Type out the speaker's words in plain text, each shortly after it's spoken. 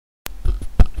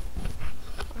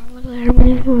Fala galera,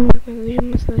 mais uma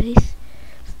vez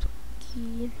estou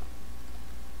aqui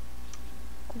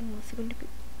com a segunda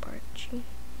parte da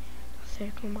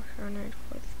série com Baixar na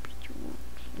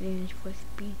Need for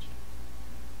Speed,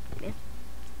 né?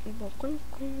 Bom, quando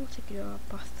você criou a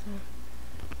pasta,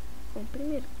 bom,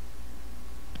 primeiro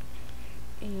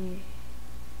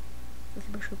você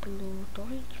baixou pelo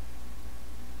torrent,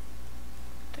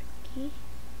 tá aqui.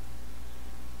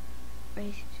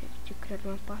 Aí você criar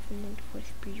uma pasta no Need for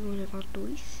Speed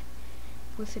Underground2.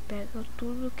 Você pega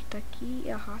tudo que tá aqui e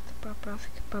arrasta pra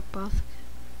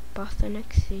pasta, né,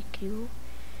 que você criou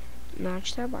na área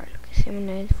de trabalho, que se chama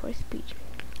Need for Speed.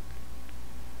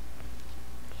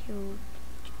 Eu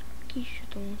aqui já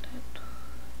tô montado.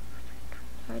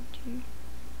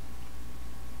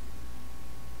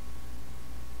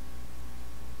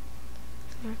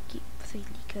 Então aqui você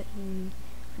clica em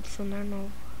adicionar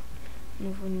nova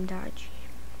unidade,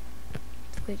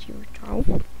 dispositivo virtual.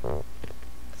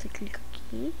 Você clica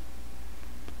aqui,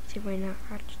 você vai na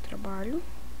área de trabalho,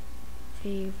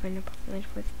 você vai na pasta de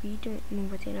for Speed, não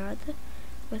vai ter nada.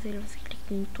 Você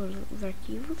clica em todos os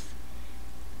arquivos,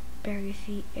 pega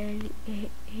esse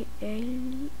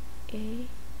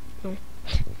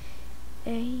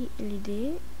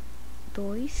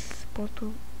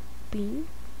RLD2.pin,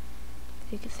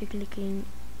 você clica em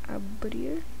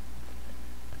abrir,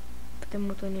 tá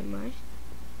montando a imagem,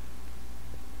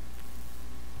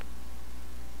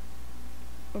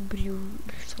 abrir o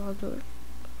instalador.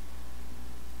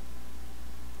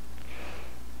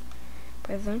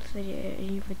 Mas antes a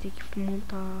gente vai ter que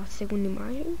montar a segunda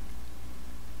imagem.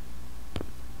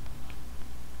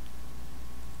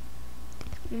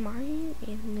 É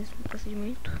o mesmo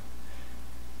procedimento.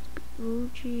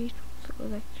 Upload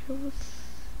os arquivos.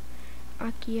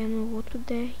 Aqui é no outro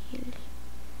DRL.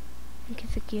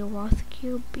 Esse aqui é o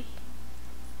ASCII.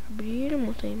 Abrir,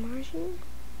 montar a imagem.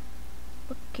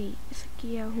 Ok, esse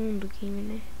aqui é a ROM do game,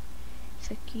 né?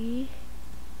 Esse aqui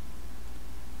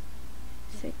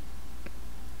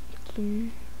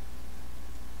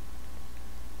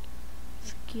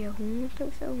é a ROM, então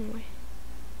esse é a ROM,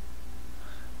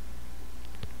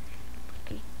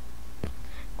 ok.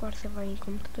 Agora você vai em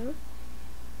computador.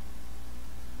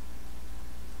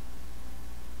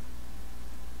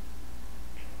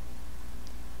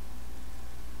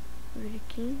 Vir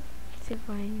aqui, você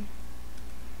vai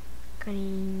clicar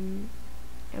em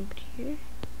abrir.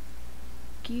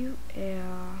 Aqui é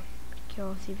aqui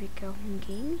ó, você vê que é um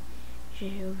game, já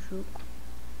é o jogo.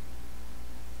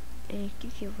 Aqui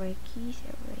você vai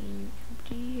em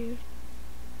abrir,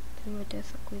 então vai ter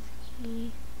essa coisa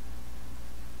aqui.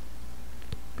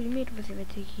 Primeiro você vai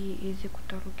ter que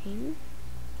executar o game.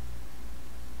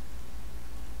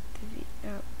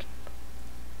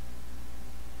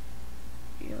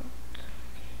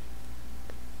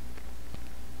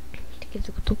 Tem que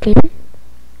executar o game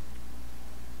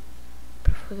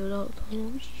para fazer o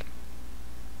download.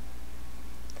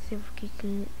 Você vai clicar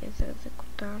em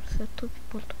executar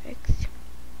setup.exe.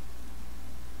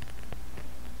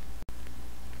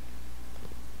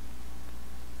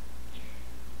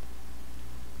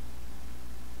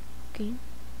 Ok.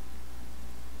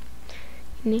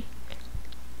 E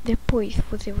depois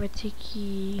você vai ter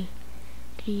que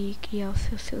criar o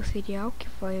seu serial, que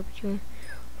vai abrir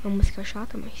uma música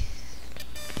chata, mas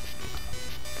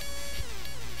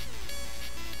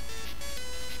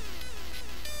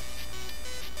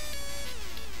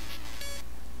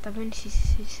tá vendo esse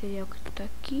serial que tá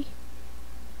aqui?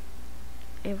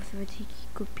 Aí você vai ter que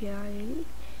copiar ele.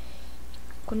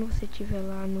 Quando você estiver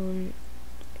lá no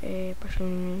baixando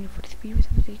no for Speed, você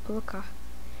vai ter que colocar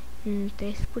em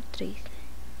 3x3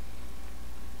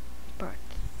 partes.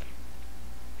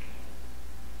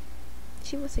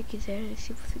 Se você quiser,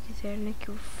 né, que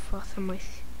eu faça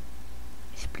mais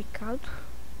explicado,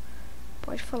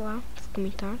 pode falar nos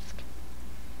comentários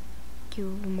que eu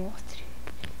mostre.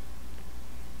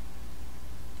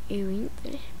 Eu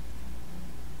entro,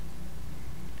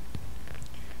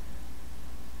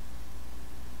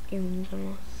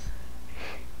 nossa.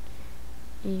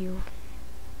 E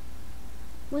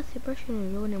você baixando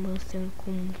o jogo, né, mostrando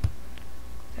como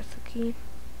essa aqui.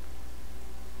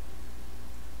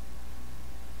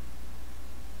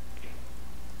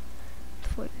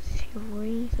 Foda-se, eu vou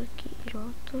em isso aqui,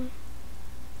 J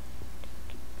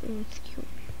skill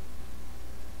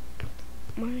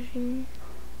margem,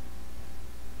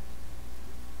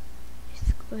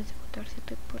 vou executar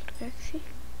setup.exe.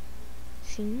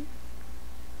 Sim.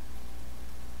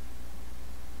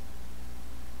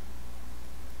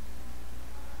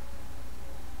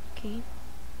 Ok,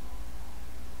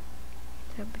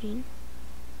 tá abrindo,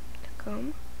 tá,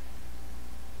 calma.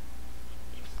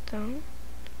 Então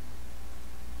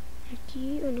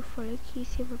aqui eu não falei que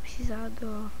você vai precisar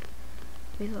do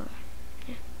coisa lá,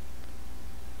 né?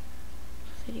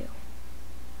 Serial.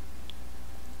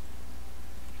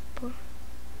 Pô,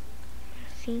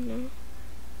 assim não.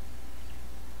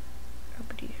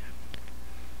 Abrir.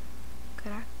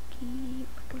 Crack.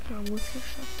 Vou tocar uma música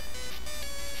chata.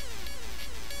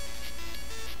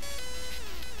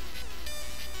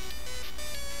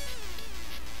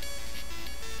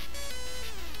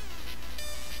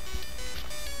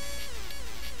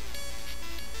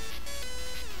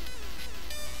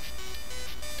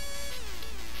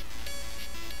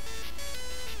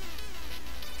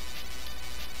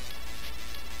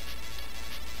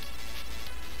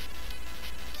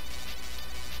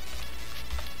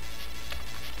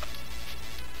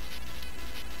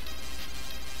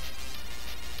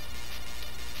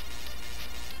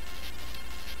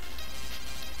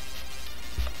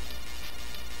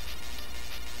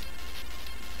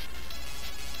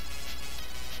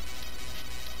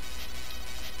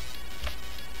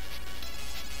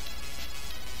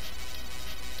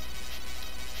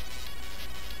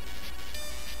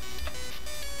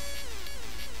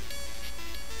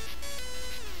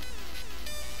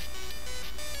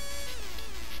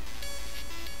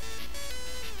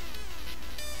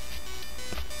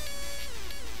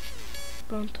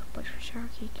 Pronto, pode fechar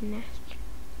aqui, Nest.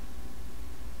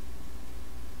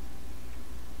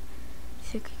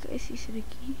 Você clica esse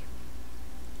daqui,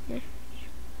 né?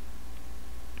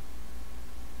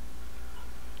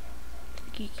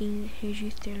 Esse aqui em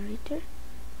Register Later.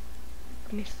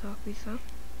 Começar a coisar.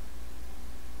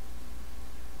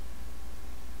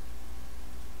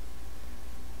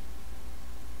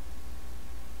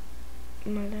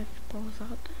 Uma leve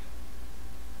pausada.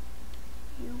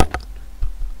 E eu...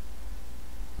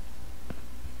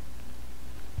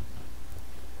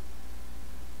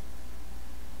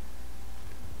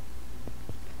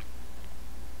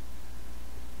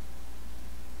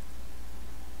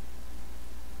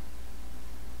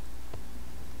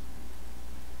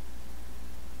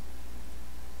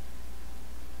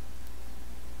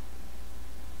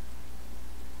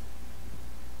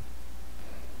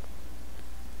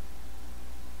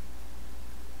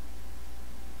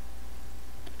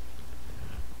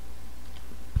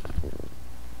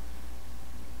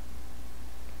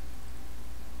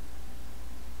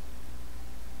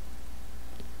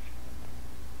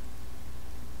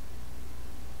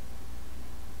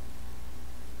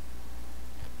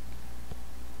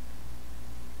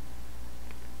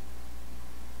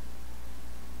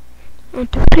 Não,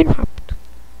 tá ficando rápido.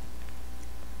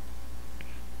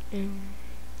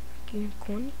 Aqui um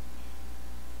ícone,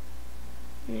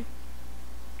 né?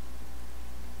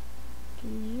 Que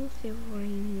nem você vai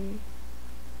no...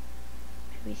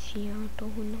 Deixa eu ver se é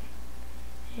torre não.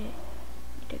 É,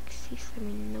 Dexis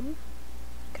também não.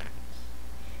 Crack.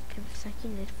 Quero ver aqui,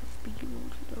 né? Se for speed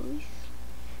 2.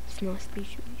 Se não é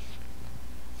speed 2.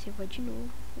 Você vai de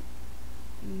novo.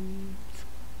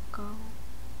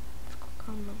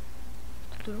 Descolocar não.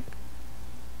 Tudo.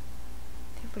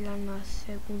 Você vai lá na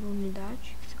segunda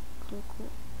unidade que você colocou.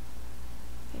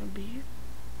 Em abrir.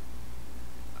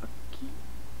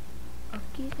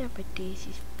 Aqui né, vai ter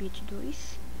esse speed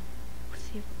 2.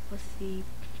 Você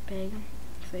pega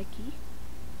isso aqui,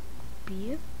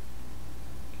 copia,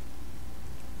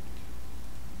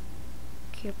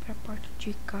 que é pra parte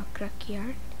de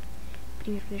Crackear.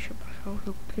 Primeiro deixa eu baixar o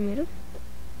jogo primeiro.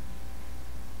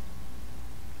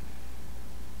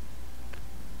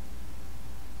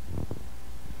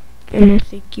 Eu não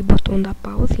sei que botão dá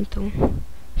pausa, então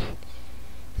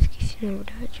esqueci na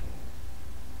verdade.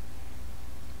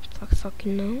 Só que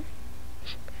não.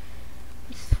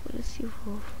 Se for assim, eu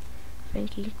vou vir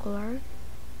aqui em colar.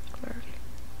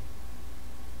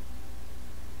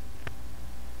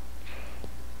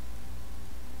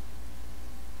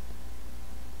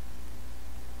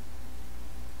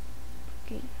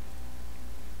 Ok.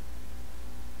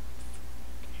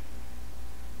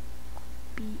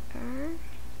 Copiar.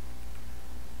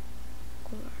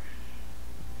 Colar.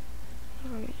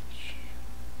 Novamente.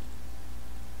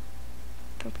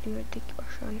 Então primeiro tem que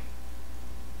baixar, né?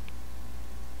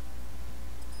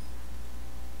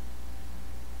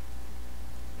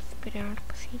 Esperar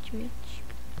pacientemente.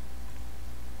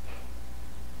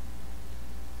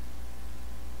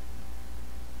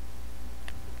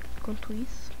 Enquanto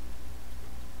isso,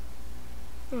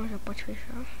 já pode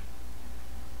fechar.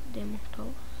 Desmontar.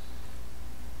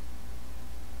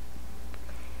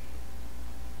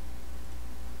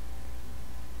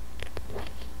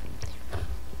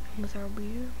 Vamos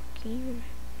abrir aqui, né?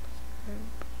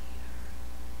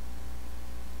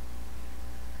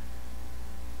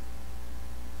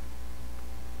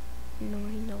 Não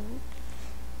ainda outros.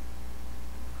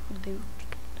 Deus.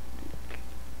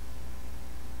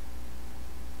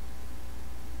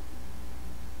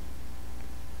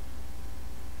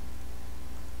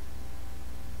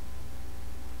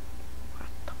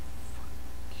 What the fuck?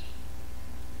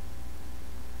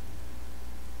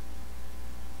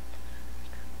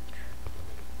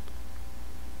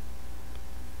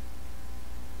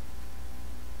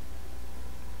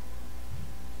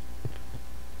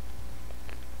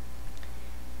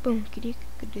 Bom, queria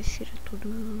agradecer a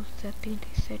todos os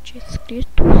 77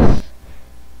 inscritos.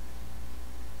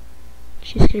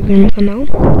 Se inscrever no canal,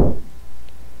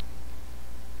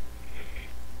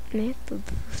 né? Todos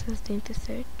os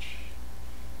 77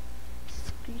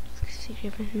 inscritos que se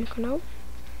inscreveram no canal.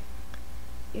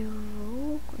 Eu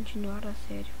vou continuar a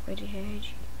série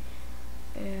Falei,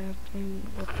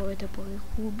 o apoio da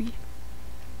Cube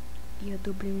e a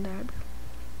do BMW.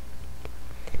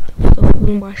 Estou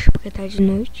fazendo baixo porque tá de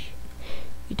noite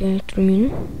e daí eu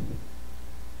termino,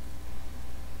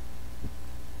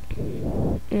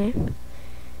 né?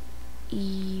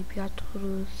 E obrigado a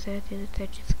todos os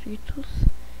 77 inscritos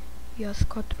e as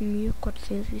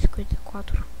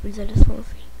 4.454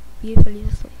 visualizações.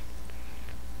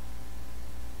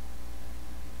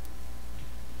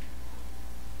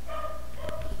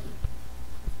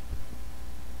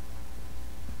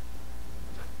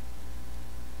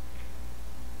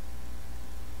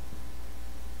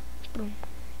 Pronto,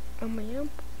 amanhã,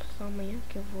 só amanhã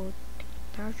que eu vou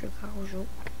tentar jogar o jogo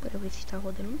para ver se tá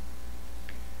rodando.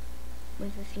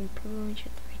 Mas assim,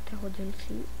 provavelmente vai estar rodando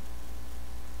sim.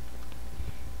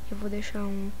 Eu vou deixar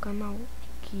um canal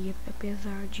que,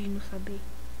 apesar de não saber,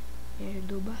 me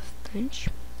ajudou bastante.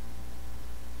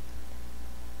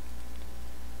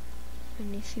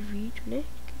 Nesse vídeo, né,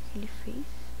 que ele fez.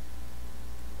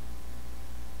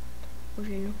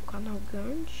 Hoje ele é um canal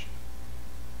grande,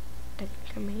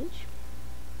 tecnicamente.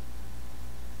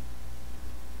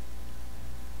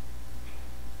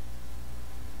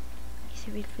 Esse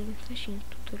vídeo foi um certinho,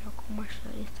 tutorial como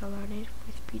baixar e instalar, né,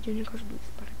 depois pedir Underground2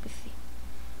 para PC.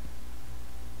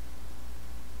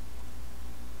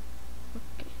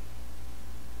 Ok.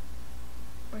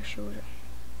 Baixou já.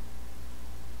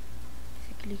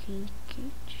 Você clica em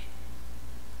Kit,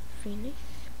 Finish,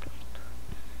 pronto.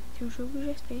 Seu jogo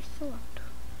já está instalado.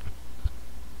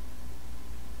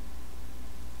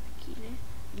 Aqui, né,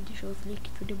 ele deixou os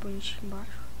links tudo bonitinho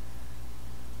embaixo.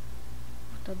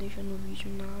 Vou estar deixando o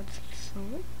vídeo na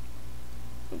descrição.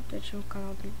 Vou estar deixando o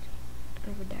canal dele,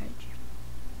 na verdade.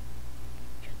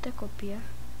 Deixa eu até copiar.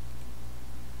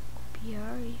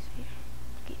 Copiar isso aí.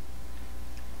 Ok.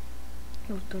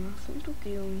 Eu tô no assunto,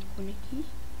 criei um ícone aqui.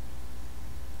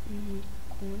 Um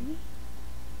ícone.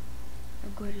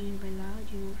 Agora a gente vai lá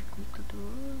de novo no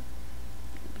computador.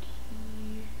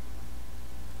 Abrir.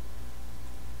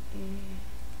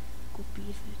 Copiar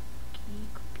isso aqui.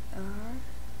 Copiar.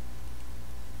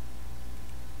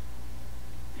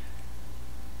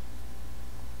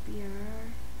 Copiar.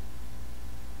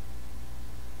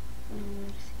 Não,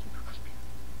 esse aqui pra copiar.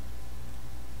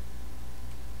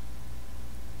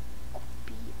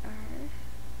 Copiar.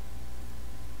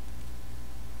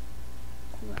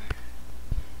 Colar.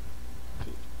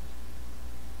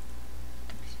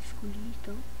 Então preciso escolher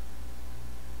então.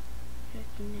 Já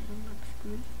que né, não dá pra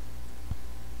escolher.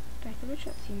 Tá, então deixa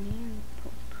assim mesmo.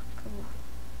 Pronto, acabou.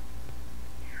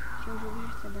 Seu jogo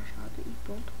já está baixado e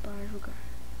pronto para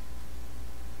jogar.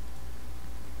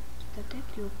 Até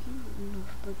criou aqui um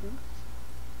novo programa.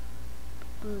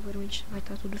 Provavelmente vai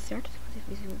estar tudo certo se você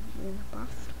fizer o mesmo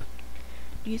passo.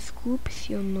 Desculpe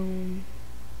se eu não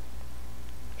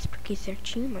expliquei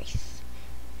certinho, mas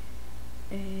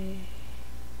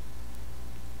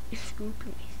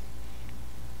desculpe,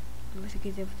 mas se você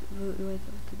quiser, eu vou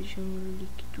estar deixando o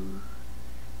link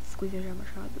das coisas já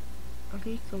baixado.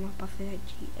 Ok, que é uma passeada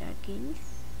de games.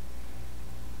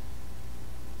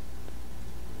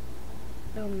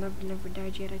 Não, na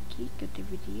verdade era aqui que eu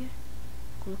deveria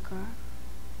colocar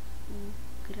o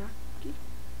crack.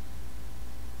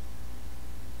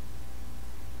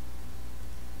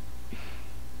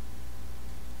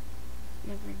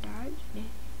 Na verdade, né,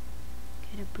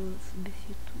 que era para eu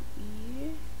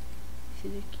substituir esse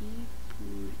daqui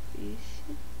por esse.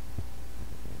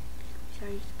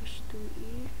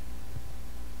 Substituir.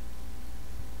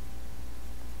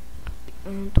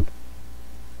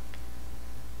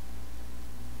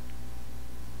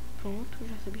 Pronto,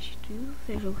 já substituiu.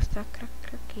 O jogo está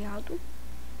craqueado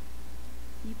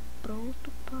e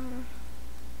pronto para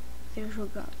ser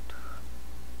jogado.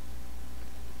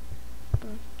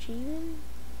 Prontinho.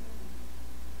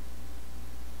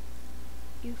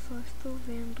 Eu só estou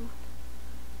vendo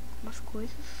umas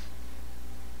coisas.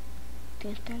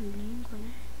 Tem até língua,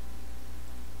 né?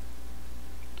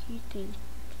 aqui tem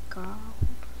carros,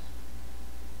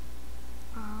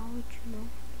 áudio, não,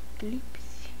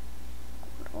 clipes,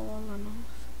 Corolla,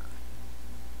 nossa, cara.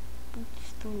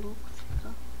 Putz, tão louco esse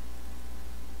carro.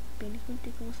 Pena que não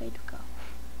tem como sair do carro.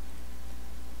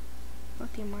 Ó,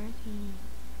 tem mais e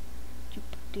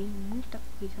tipo, tem muita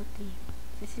coisa, ó, tem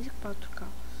 64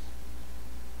 carros.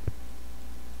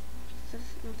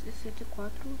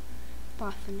 64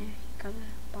 passa, né? Cada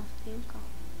passo tem um carro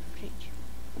na frente.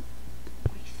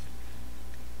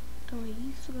 Então é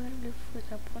isso, galera. Eu vou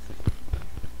até a próxima.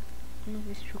 Vamos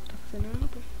ver se o jogo tá funcionando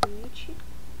perfeitamente.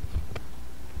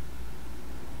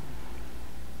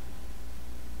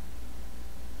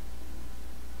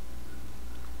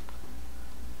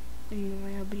 Ele não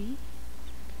vai abrir,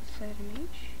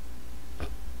 sinceramente.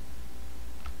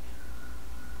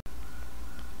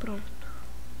 Pronto.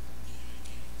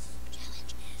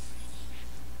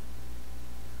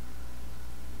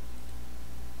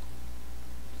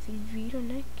 Vocês viram,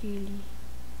 né, que ele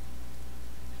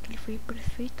foi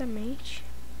perfeitamente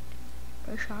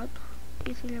baixado.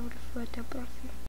 E esse level foi até a próxima.